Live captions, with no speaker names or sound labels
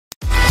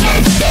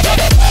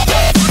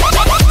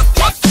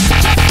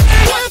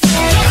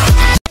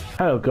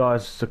Hello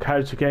guys, it's the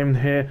Character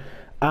Gaming here,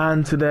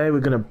 and today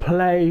we're going to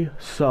play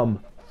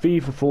some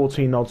FIFA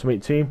 14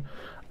 Ultimate Team.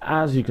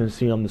 As you can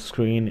see on the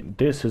screen,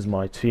 this is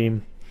my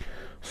team.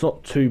 It's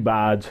not too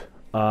bad.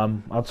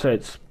 I'd say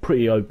it's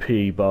pretty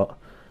OP, but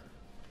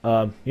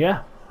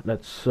yeah,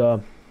 let's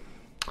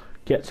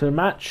get to the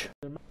match.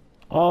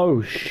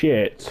 Oh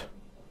shit.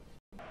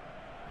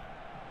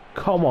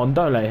 Come on,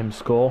 don't let him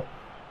score.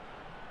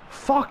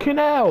 Fucking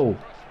hell!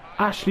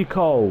 Ashley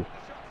Cole.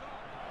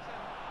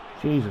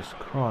 Jesus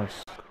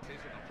Christ.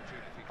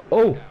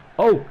 Oh,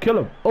 kill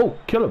him. Oh,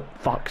 kill him.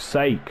 Fuck's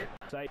sake.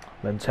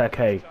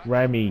 Benteke,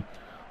 Remy,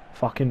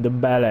 fucking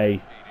Dembele.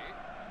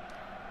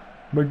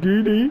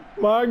 Magidi,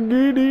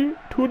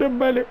 to the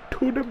belly,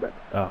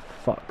 Oh,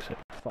 fuck's sake.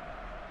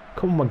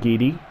 Come on,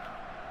 Magidi.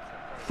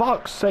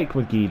 Fuck's sake,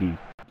 Magidi.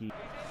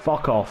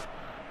 Fuck off.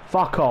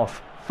 Fuck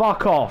off.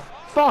 Fuck off.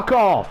 Fuck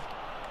off.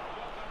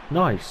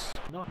 Nice.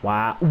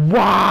 Wow.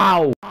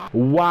 Wow.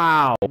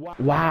 Wow.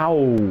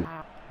 Wow.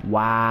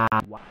 Wow.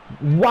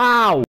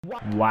 Wow. Wow.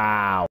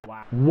 Wow.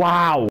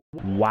 Wow.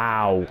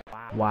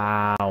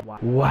 Wow.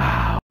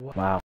 Wow.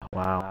 Wow.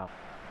 Wow.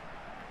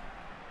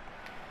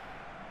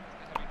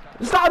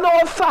 Is that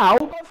not a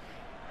foul?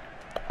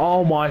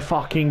 Oh my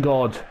fucking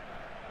god.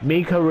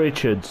 Mika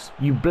Richards,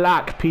 you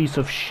black piece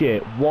of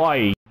shit.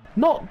 Why?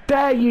 Not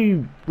there,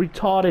 you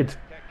retarded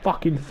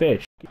fucking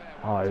fish.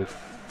 Oh,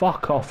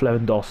 fuck off,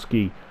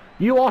 Lewandowski.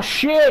 You are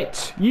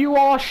shit! You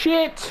are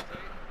shit!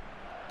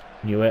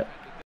 Knew it.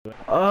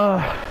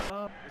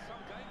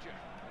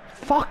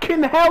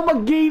 Fucking hell,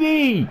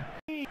 Magidi!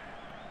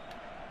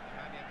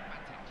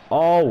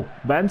 Oh,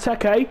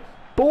 Benteke.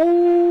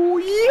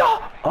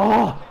 Booyah!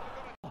 Oh!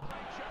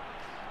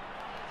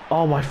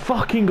 Oh my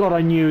fucking god,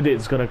 I knew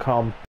it's gonna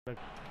come.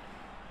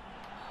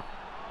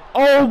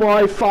 Oh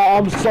my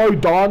I'm so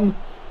done.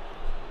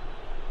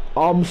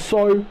 I'm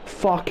so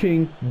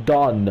fucking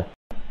done.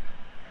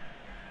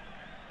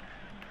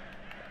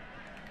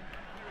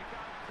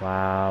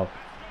 Wow.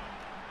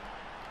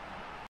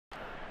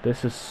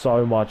 This is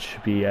so much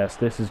BS.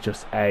 This is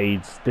just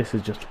AIDS. This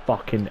is just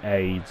fucking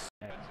AIDS.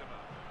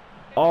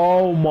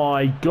 Oh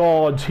my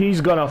god, he's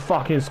gonna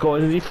fucking score.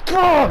 Is he?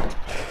 Fuck!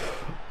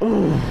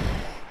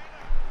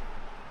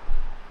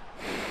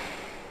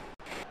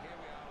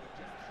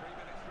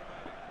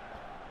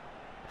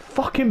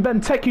 Fucking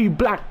Benteke, you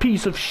black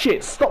piece of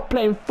shit. Stop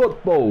playing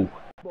football.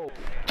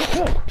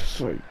 Fuck's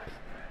sake.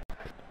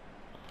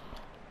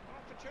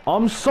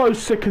 I'm so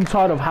sick and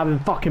tired of having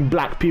fucking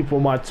black people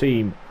on my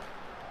team.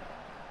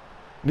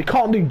 They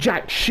can't do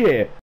jack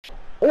shit.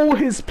 All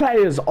his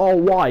players are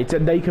white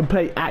and they can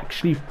play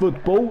actually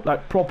football,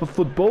 like proper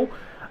football.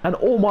 And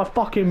all my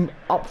fucking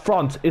up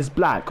front is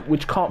black,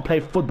 which can't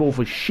play football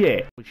for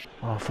shit.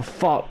 Oh, for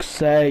fuck's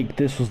sake.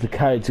 This was the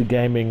Character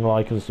Gaming.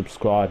 Like and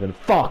subscribe and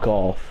fuck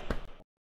off.